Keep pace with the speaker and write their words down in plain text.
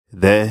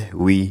there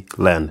we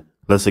land.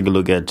 Let's take a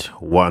look at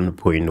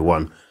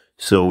 1.1.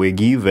 So we're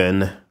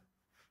given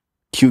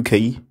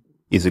 2k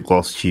is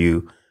equals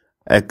to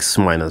x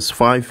minus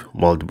 5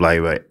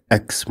 multiplied by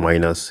x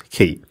minus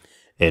k.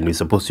 And we're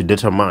supposed to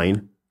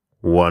determine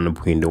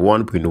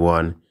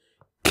 1.1.1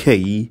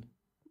 k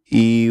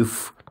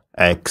if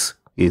x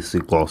is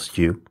equals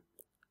to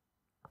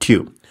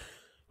 2.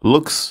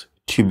 Looks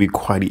to be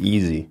quite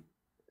easy,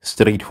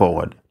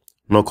 straightforward,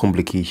 no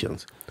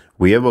complications.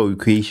 We have our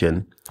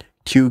equation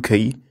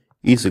 2k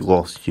is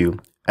equals to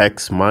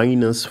x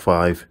minus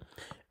 5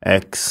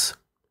 x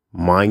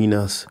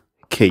minus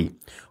k.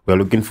 We are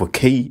looking for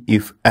k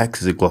if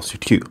x is equals to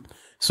 2.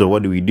 So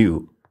what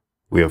do?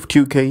 We have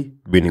 2k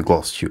being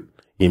equals to.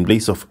 In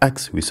place of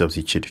x, we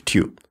substitute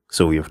 2.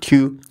 So we have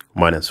 2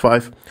 minus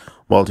 5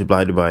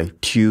 multiplied by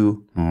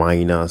 2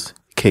 minus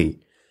k.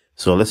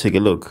 So let's take a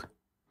look.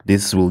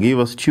 This will give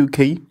us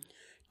 2k.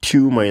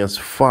 2 minus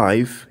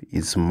 5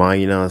 is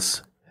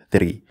minus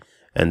 3.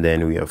 And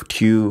then we have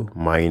 2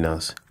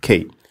 minus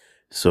k.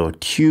 So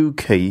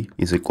 2k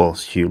is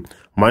equals to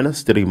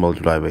minus 3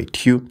 multiplied by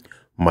 2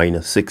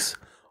 minus 6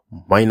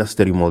 minus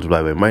 3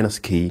 multiplied by minus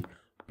k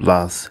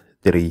plus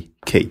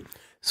 3k.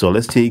 So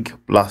let's take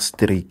plus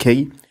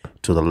 3k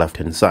to the left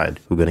hand side.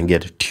 We're going to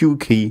get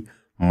 2k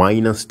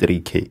minus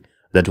 3k.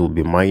 That will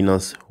be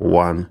minus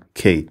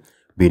 1k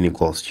being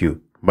equals to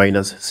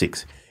minus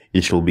 6.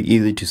 It should be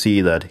easy to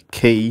see that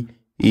k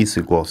is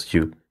equals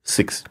to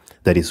 6.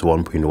 That is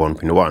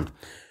 1.1.1.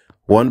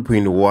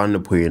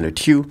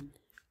 1.1.2.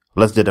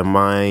 Let's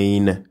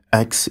determine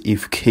x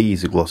if k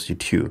is equals to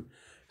 2.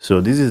 So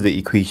this is the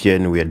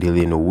equation we are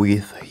dealing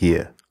with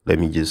here. Let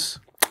me just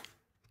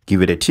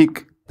give it a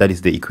tick. That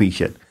is the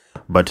equation.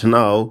 But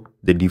now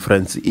the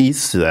difference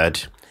is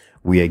that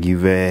we are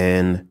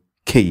given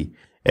k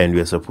and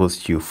we are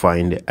supposed to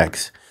find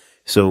x.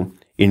 So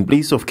in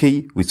place of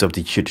k, we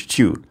substitute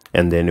 2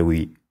 and then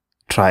we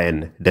try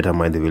and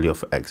determine the value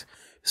of x.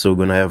 So we're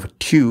going to have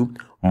 2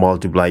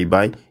 multiplied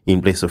by,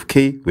 in place of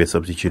k, we're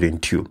substituting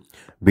 2,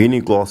 being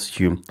equals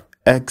to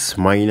x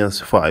minus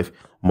 5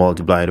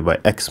 multiplied by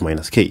x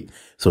minus k.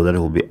 So that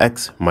will be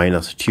x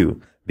minus 2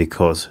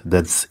 because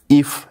that's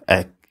if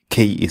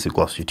k is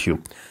equals to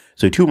 2.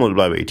 So 2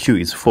 multiplied by 2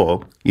 is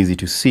 4, easy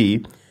to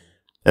see.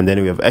 And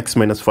then we have x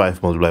minus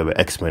 5 multiplied by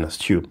x minus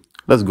 2.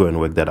 Let's go and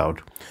work that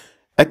out.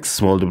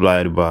 X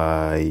multiplied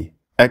by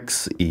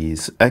x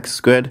is x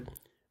squared.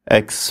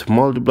 X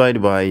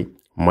multiplied by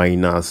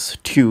minus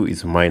 2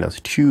 is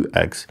minus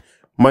 2x.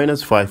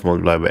 Minus 5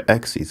 multiplied by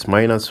x is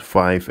minus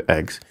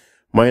 5x.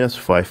 Minus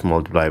 5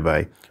 multiplied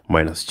by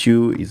minus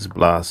 2 is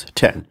plus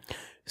 10.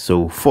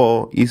 So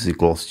 4 is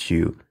equals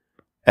to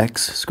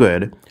x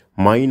squared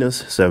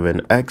minus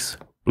 7x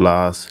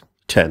plus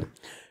 10.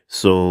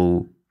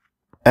 So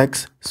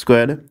x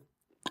squared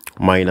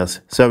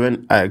minus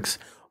 7x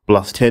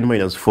plus 10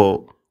 minus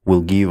 4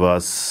 will give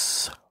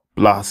us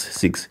plus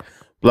 6.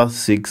 Plus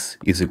 6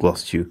 is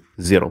equals to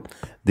 0.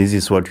 This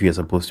is what we are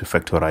supposed to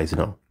factorize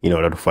now in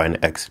order to find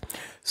x.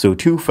 So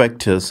 2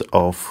 factors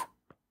of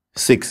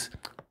 6.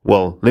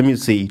 Well, let me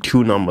say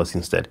 2 numbers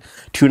instead.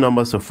 2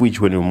 numbers of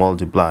which when we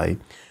multiply,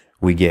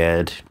 we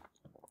get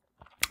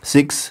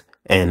 6.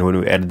 And when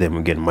we add them,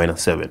 we get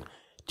minus 7. It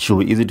should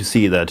be easy to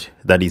see that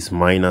that is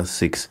minus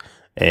 6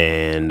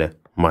 and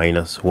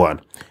minus 1.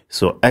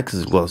 So x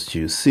is equals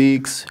to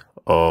 6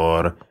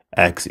 or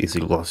x is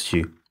equals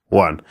to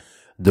 1.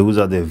 Those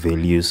are the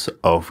values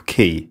of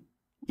k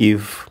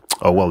if,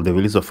 or well, the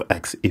values of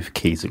x if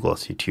k is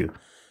equals to 2.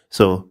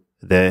 So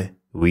there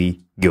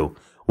we go.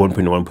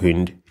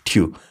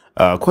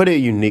 1.1.2. Quite a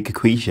unique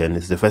equation.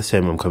 It's the first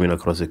time I'm coming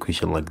across an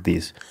equation like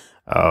this.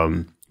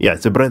 Yeah,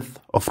 it's a breath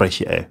of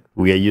fresh air.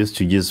 We are used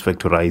to just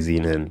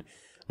factorizing and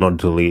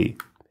not really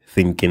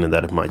thinking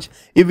that much.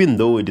 Even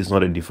though it is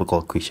not a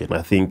difficult question,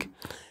 I think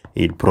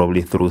it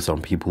probably threw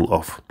some people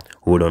off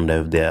who don't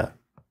have their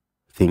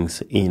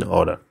things in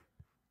order.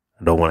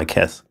 I don't want to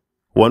guess.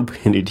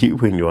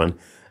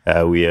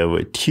 1.2.1, we have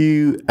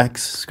 2x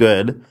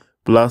squared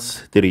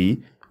plus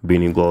 3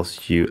 being equals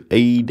to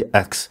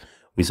 8x.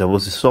 We're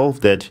supposed to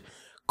solve that,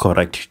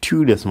 correct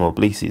 2 decimal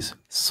places.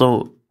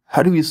 So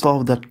how do we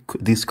solve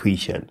this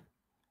equation?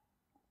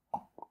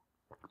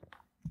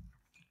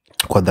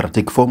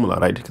 Quadratic formula,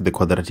 right? The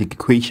quadratic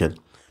equation.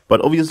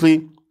 But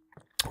obviously,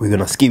 we're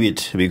going to skip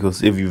it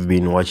because if you've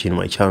been watching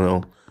my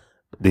channel,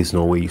 there's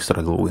no way you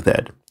struggle with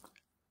that.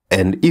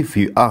 And if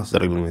you are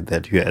struggling with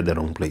that, you're at the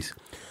wrong place.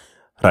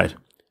 Right.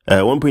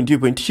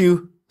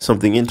 1.2.2,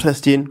 something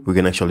interesting. We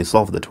can actually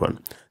solve that one.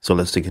 So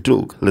let's take a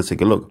look.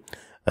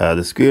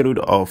 The square root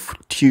of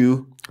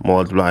 2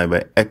 multiplied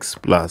by x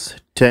plus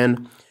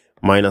 10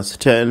 minus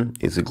 10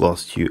 is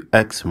equals to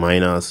x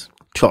minus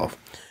 12.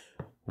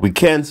 We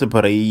can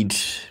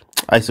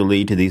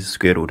isolate this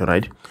square root,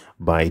 right,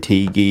 by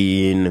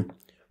taking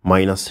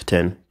minus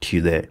 10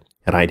 to the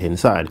right hand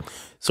side.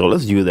 So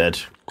let's do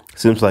that.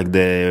 Seems like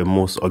the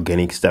most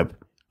organic step.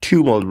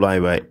 2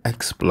 multiplied by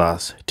x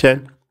plus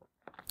 10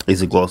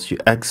 is equals to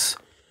x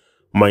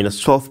minus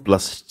 12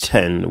 plus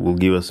 10 will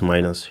give us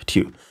minus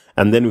 2.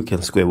 And then we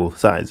can square both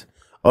sides.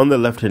 On the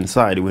left hand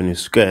side, when you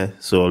square,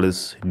 so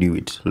let's do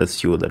it. Let's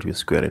show that we're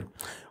squaring.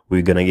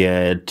 We're gonna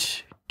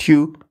get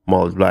 2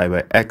 multiplied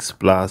by x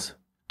plus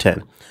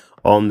 10.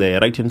 On the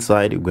right hand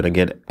side, we're gonna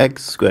get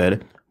x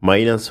squared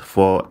minus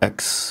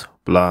 4x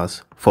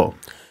plus 4.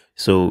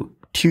 So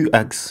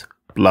 2x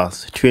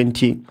plus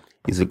 20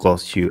 is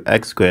equals to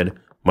x squared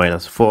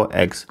minus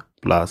 4x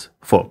plus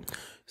 4.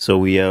 So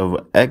we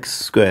have x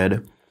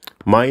squared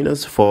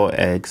minus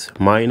 4x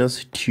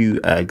minus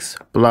 2x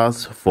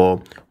plus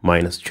 4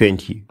 minus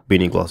 20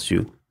 being equals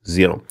to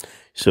 0.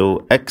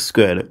 So x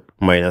squared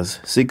minus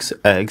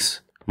 6x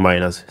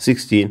minus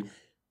 16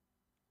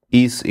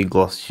 is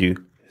equals to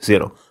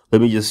 0. Let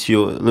me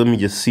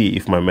just see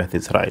if my math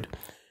is right.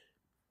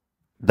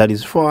 That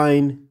is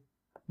fine.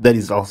 That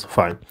is also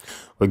fine.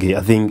 Okay,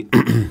 I think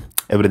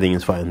everything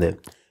is fine there.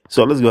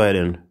 So let's go ahead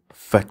and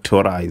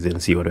factorize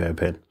and see what will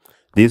happen.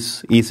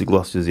 This is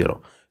equals to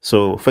 0.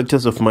 So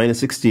factors of minus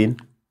 16,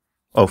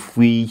 of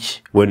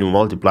which when we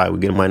multiply we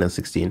get minus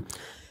 16,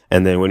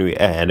 and then when we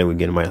add we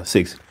get minus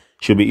 6.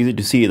 Should be easy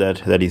to see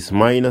that that is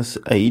minus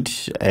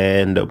 8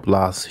 and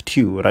plus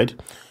 2, right?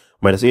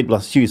 Minus 8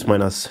 plus 2 is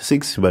minus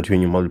 6, but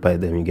when you multiply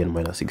them you get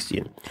minus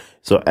 16.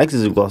 So x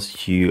is equals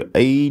to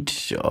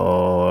 8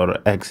 or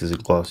x is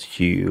equals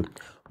to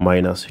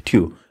minus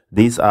 2.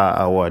 These are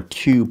our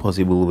two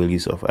possible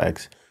values of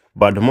x.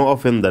 But more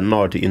often than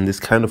not in this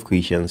kind of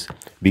equations,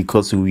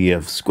 because we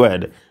have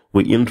squared,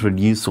 we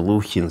introduce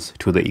solutions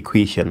to the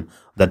equation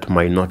that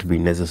might not be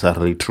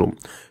necessarily true.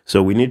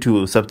 So we need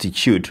to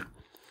substitute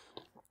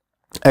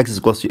x is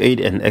equals to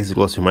 8 and x is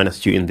equals to minus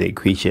 2 in the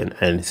equation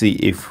and see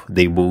if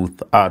they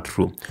both are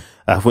true.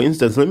 For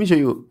instance, let me show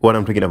you what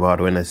I'm talking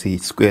about when I say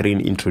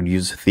squaring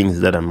introduce things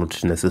that are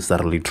not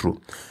necessarily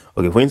true.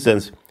 Okay, for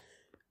instance,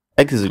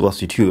 x is equals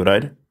to 2,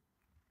 right?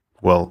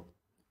 Well,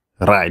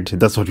 right,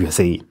 that's what we are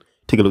saying.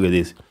 Take a look at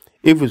this.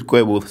 If we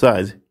square both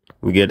sides,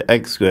 we get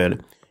x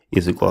squared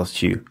is equals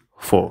to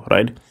 4,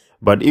 right?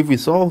 But if we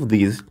solve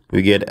this,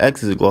 we get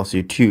x is equals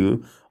to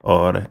 2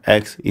 or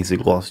x is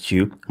equals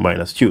to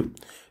minus 2.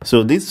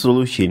 So this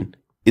solution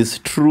is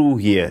true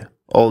here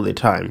all the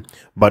time,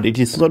 but it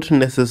is not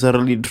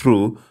necessarily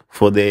true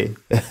for the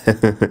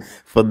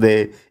for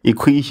the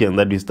equation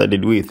that we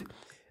started with.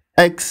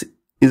 X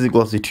is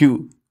equals to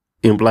 2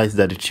 implies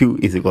that 2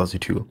 is equals to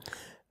 2.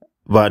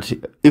 But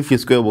if you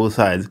square both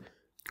sides,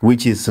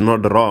 which is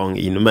not wrong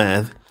in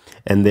math,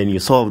 and then you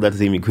solve that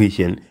same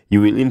equation, you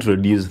will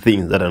introduce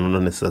things that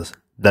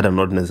are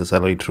not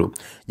necessarily true.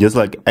 Just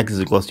like x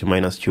is equals to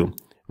minus 2,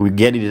 we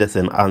get it as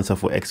an answer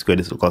for x squared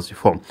is equals to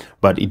 4,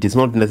 but it is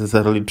not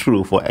necessarily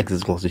true for x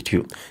is equals to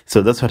 2.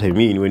 So that's what I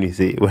mean when I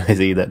say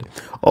that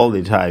all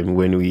the time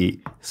when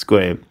we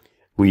square,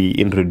 we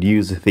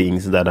introduce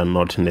things that are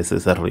not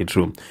necessarily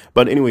true.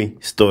 But anyway,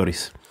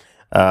 stories.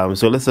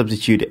 So let's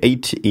substitute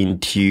 8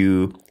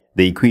 into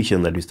the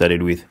equation that we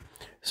started with.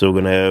 So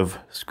we're going to have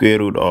square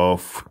root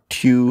of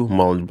 2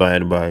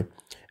 multiplied by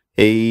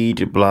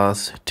 8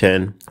 plus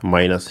 10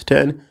 minus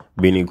 10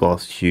 being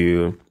equals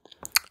to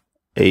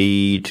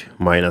 8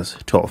 minus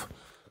 12.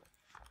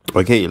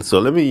 Okay, so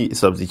let me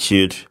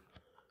substitute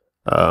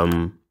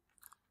the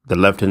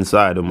left hand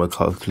side of my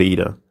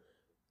calculator.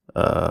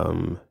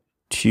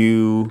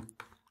 2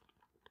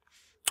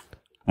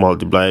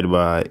 multiplied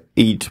by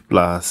 8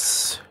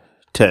 plus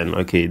 10.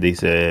 Okay,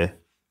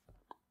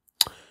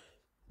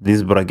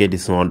 this bracket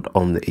is not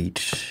on the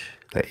 8.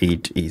 The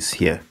 8 is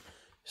here.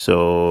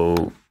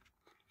 So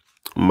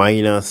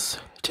minus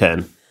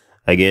 10,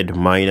 I get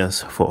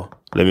minus 4.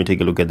 Let me take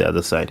a look at the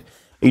other side.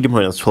 8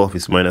 minus 12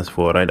 is minus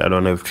 4, right? I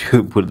don't have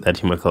to put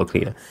that in my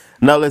calculator.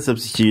 Now let's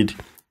substitute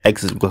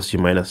x is equals to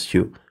minus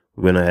 2.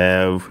 We're going to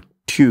have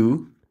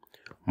 2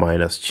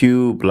 minus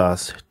 2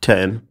 plus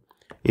 10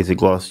 is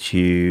equals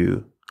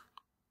to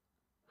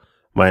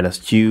minus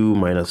 2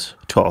 minus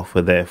 12.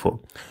 Therefore,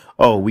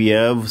 oh, we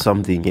have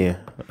something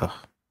here.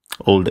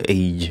 Old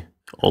age.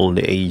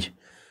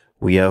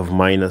 We have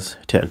minus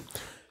 10.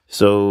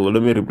 So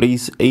let me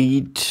replace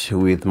 8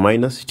 with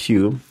minus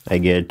 2. I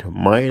get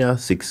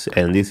minus 6,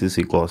 and this is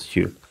equals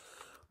to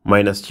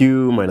minus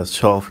 2 minus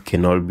 12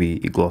 cannot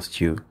be equals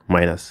to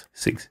minus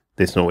 6.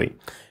 There's no way.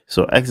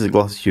 So x is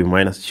equals to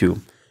minus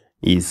 2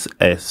 is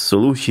a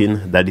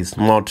solution that is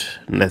not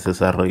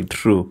necessarily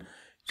true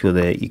to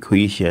the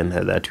equation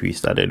that we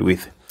started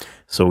with.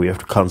 So we have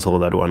to cancel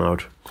that one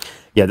out.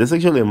 Yeah, there's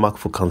actually a mark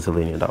for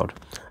cancelling it out.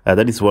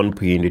 That is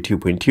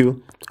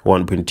 1.2.2.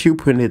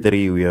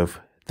 1.2.3, we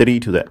have 3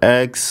 to the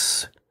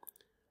x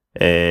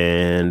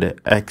and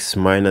x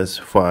minus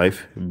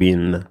 5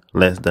 being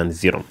less than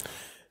 0.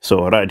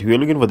 So right, we are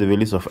looking for the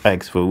values of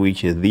x for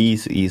which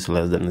this is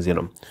less than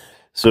 0.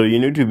 So you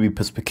need to be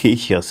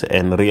perspicacious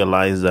and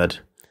realize that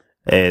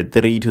 3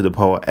 to the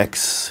power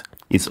x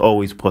is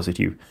always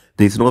positive.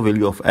 There is no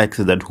value of x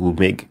that will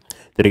make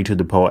 3 to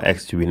the power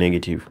x to be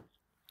negative.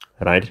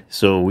 Right?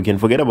 So we can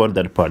forget about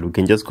that part. We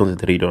can just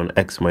concentrate on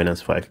x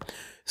minus 5.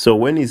 So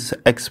when is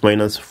x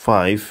minus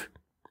 5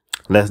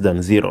 less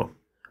than 0?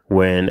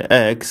 When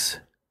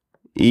x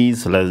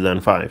is less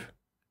than 5.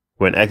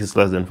 When x is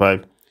less than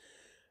 5,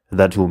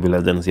 that will be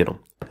less than 0.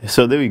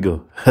 So there we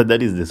go.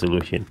 That is the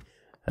solution,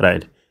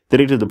 right?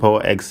 3 to the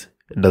power x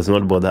does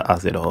not bother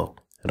us at all,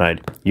 right?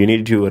 You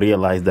need to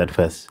realize that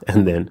first,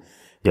 and then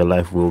your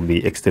life will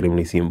be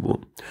extremely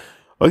simple.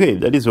 Okay,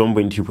 that is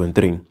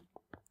 1.2.3.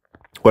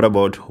 What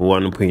about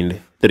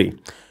 1.3?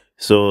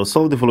 So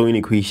solve the following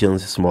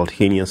equations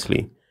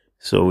simultaneously.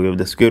 So we have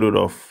the square root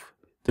of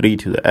 3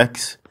 to the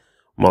x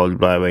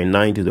multiplied by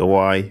 9 to the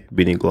y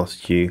being equals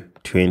to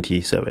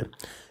 27.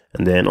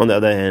 And then on the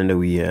other hand,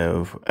 we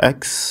have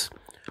x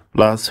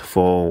plus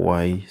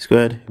 4y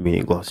squared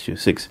being equals to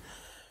 6.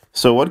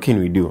 So what can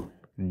we do?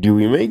 Do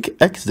we make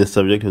x the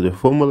subject of the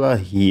formula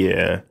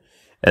here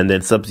and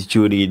then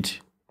substitute it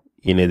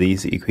in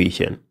this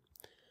equation?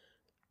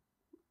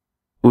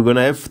 We're going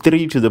to have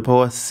 3 to the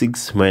power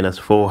 6 minus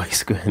 4y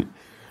squared,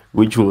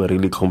 which will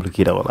really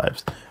complicate our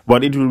lives.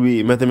 But it will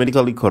be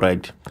mathematically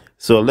correct.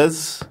 So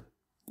let's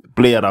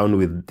play around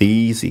with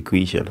this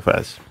equation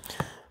first.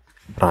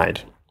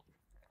 Right.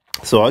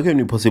 So how can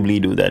we possibly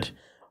do that?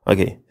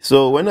 Okay,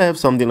 so when I have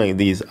something like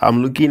this,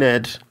 I'm looking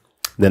at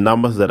the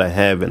numbers that I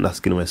have and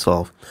asking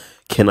myself,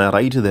 can I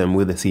write them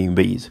with the same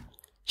base? It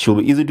should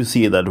be easy to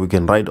see that we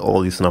can write all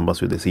these numbers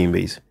with the same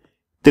base.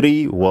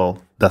 3,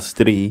 well, that's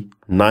 3.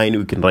 9,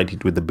 we can write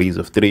it with the base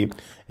of 3.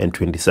 And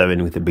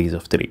 27 with the base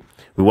of 3.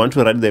 We want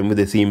to write them with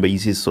the same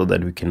basis so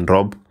that we can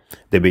drop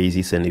the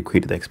basis and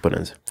equate the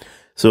exponents.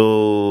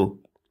 So,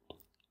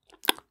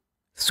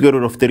 square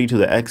root of 3 to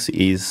the x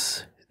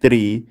is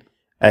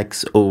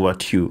 3x over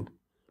 2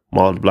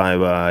 multiplied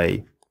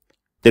by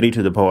 3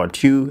 to the power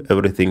 2,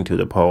 everything to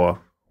the power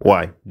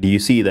y. Do you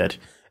see that?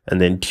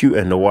 And then 2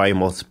 and the y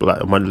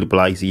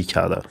multiplies each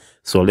other.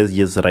 So let's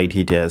just write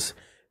it as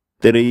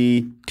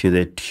 3 to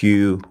the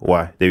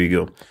 2y. There we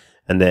go.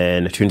 And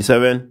then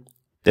 27,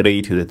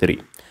 3 to the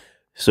 3.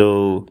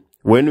 So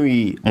when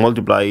we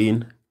multiply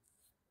in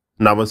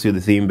numbers with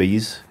the same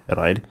base,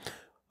 right,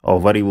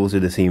 or variables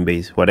with the same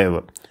base,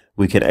 whatever,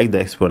 we can add the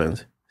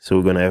exponents. So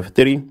we're going to have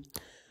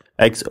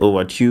 3x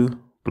over 2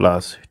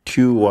 plus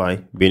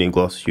 2y being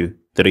equals to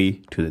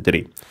 3 to the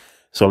 3.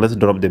 So let's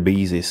drop the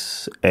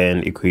bases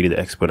and equate the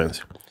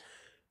exponents.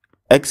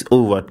 X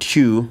over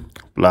 2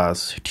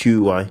 plus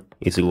 2y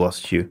is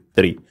equals to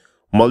 3.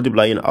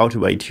 Multiplying out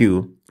by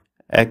 2,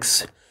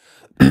 x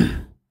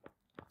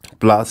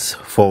plus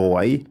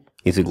 4y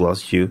is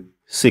equals to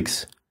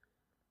 6.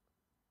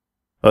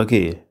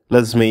 Okay,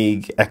 let's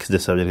make x the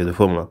subject of the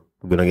formula.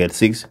 We're going to get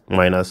 6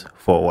 minus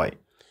 4y.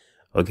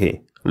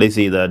 Okay, let's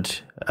say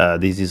that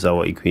this is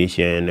our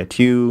equation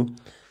 2,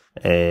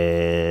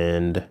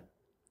 and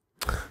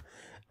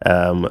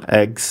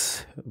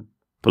x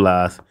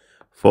plus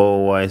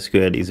 4y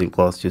squared is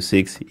equals to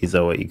 6 is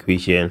our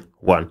equation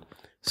 1.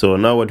 So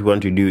now what we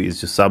want to do is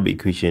to sub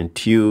equation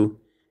 2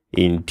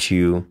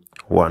 into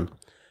 1.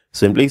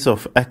 So in place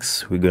of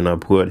x, we're going to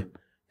put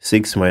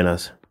 6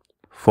 minus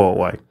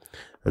 4y,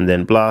 and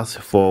then plus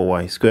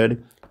 4y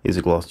squared is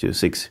equals to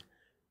 6.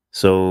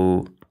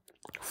 So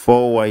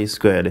 4y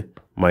squared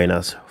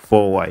minus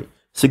 4y.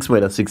 6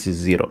 minus 6 is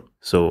 0.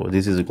 So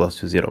this is equals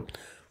to 0.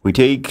 We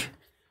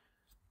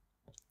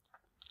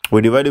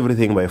divide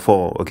everything by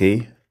 4,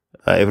 okay?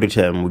 Every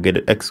time we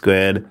get x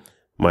squared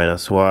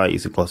minus y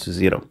is equals to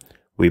 0.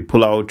 We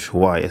pull out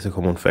y as a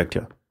common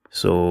factor.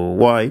 So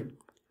y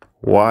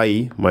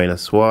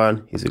minus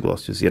 1 is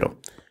equals to 0.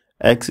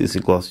 X is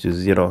equals to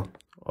 0,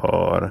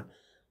 or,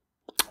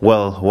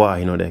 well,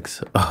 y, not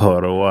x,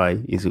 or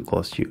y is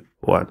equals to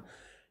 1.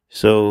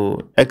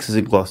 So x is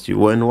equals to,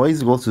 when y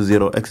is equals to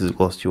 0, x is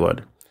equals to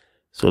 1.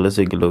 So let's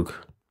take a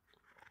look.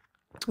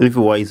 If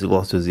y is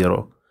equals to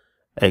 0,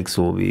 x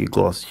will be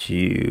equals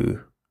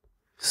to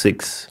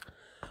 6.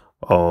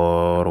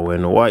 Or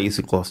when y is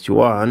equals to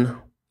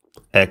 1,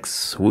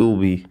 x will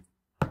be,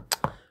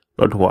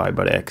 not y,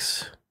 but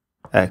x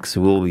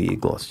will be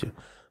equals to.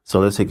 So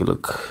let's take a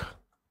look.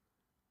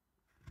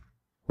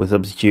 We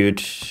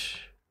substitute,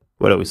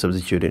 what are we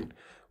substituting?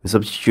 We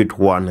substitute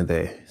 1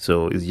 there.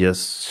 So it's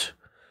just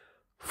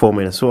 4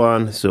 minus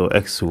 1. So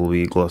x will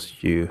be equals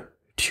to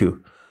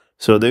 2.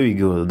 So there we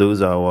go.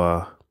 Those are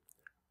our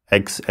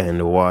x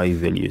and y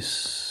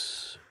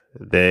values.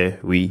 There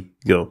we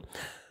go.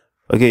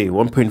 Okay,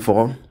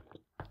 1.4.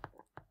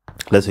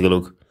 Let's take a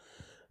look.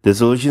 The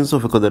solutions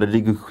of a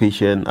quadratic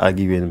equation are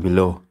given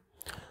below.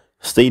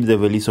 State the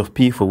values of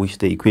p for which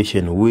the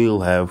equation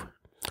will have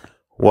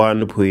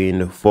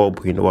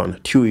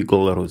 1.4.1, 2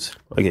 equal roots.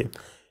 Okay,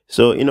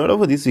 so in order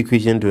for this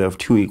equation to have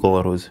 2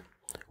 equal roots,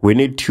 we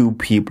need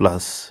 2p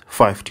plus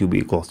 5 to be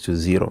equals to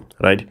 0,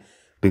 right?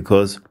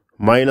 Because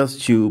minus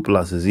 2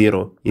 plus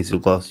 0 is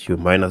equals to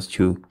minus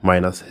 2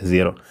 minus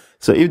 0.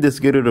 So if the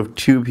square root of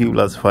 2p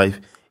plus 5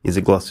 is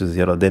equals to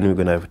 0, then we're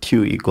going to have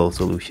 2 equal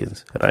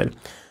solutions, right?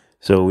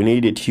 So we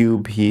need a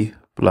 2p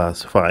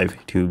plus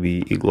 5 to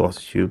be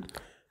equals to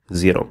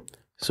 0.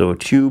 So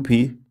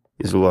 2p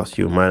is equals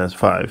to minus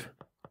 5.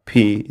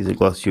 P is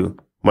equals to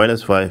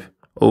minus 5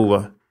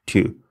 over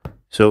 2.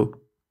 So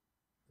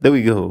there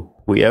we go.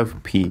 We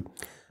have p.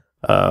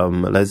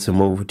 Let's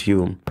move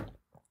to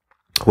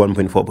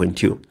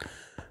 1.4.2.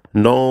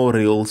 No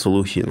real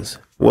solutions.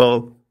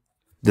 Well,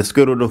 the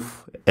square root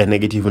of a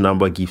negative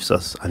number gives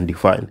us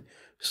undefined.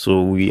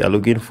 So we are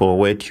looking for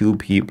where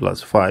 2p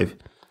plus 5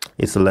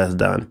 is less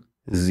than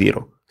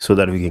 0, so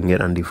that we can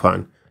get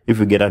undefined. If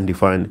we get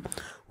undefined,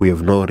 we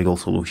have no real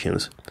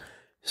solutions.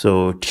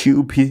 So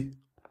 2p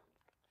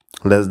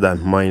less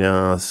than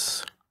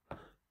minus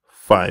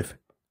 5.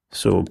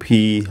 So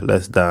p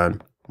less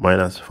than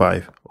minus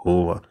 5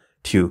 over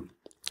 2.